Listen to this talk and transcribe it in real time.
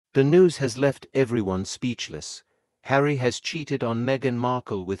The news has left everyone speechless. Harry has cheated on Meghan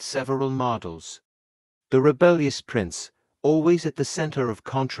Markle with several models. The rebellious prince, always at the center of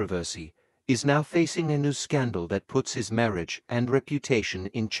controversy, is now facing a new scandal that puts his marriage and reputation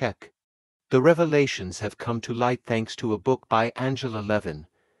in check. The revelations have come to light thanks to a book by Angela Levin,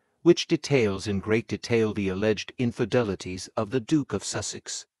 which details in great detail the alleged infidelities of the Duke of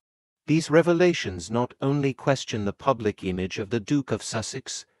Sussex. These revelations not only question the public image of the Duke of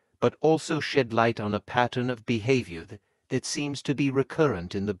Sussex, but also shed light on a pattern of behavior that seems to be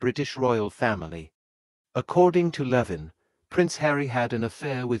recurrent in the British royal family. According to Levin, Prince Harry had an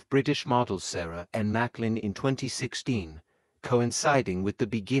affair with British models Sarah and Macklin in 2016, coinciding with the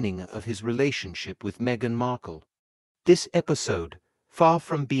beginning of his relationship with Meghan Markle. This episode, far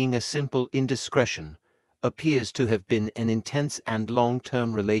from being a simple indiscretion, appears to have been an intense and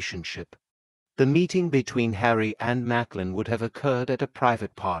long-term relationship. The meeting between Harry and Macklin would have occurred at a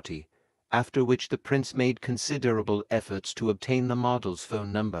private party, after which the prince made considerable efforts to obtain the model's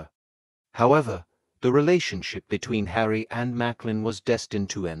phone number. However, the relationship between Harry and Macklin was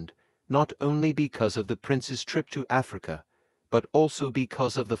destined to end, not only because of the prince's trip to Africa, but also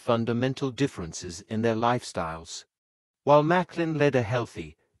because of the fundamental differences in their lifestyles. While Macklin led a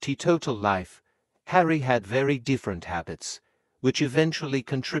healthy, teetotal life, Harry had very different habits, which eventually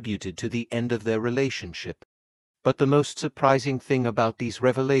contributed to the end of their relationship. But the most surprising thing about these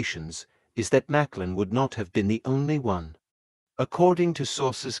revelations is that Macklin would not have been the only one. According to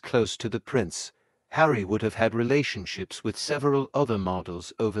sources close to the prince, Harry would have had relationships with several other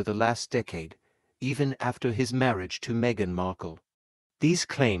models over the last decade, even after his marriage to Meghan Markle. These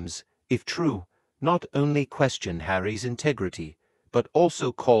claims, if true, not only question Harry's integrity, but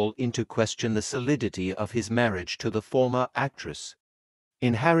also call into question the solidity of his marriage to the former actress.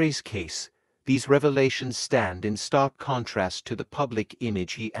 In Harry's case, these revelations stand in stark contrast to the public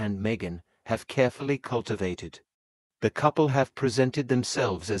image he and Meghan have carefully cultivated. The couple have presented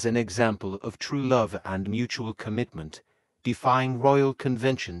themselves as an example of true love and mutual commitment, defying royal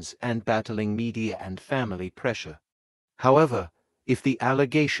conventions and battling media and family pressure. However, if the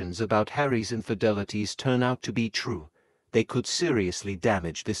allegations about Harry's infidelities turn out to be true, they could seriously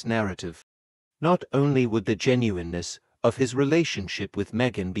damage this narrative. Not only would the genuineness of his relationship with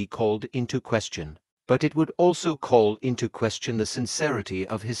Meghan be called into question, but it would also call into question the sincerity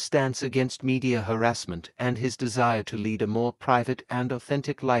of his stance against media harassment and his desire to lead a more private and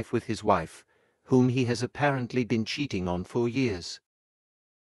authentic life with his wife, whom he has apparently been cheating on for years.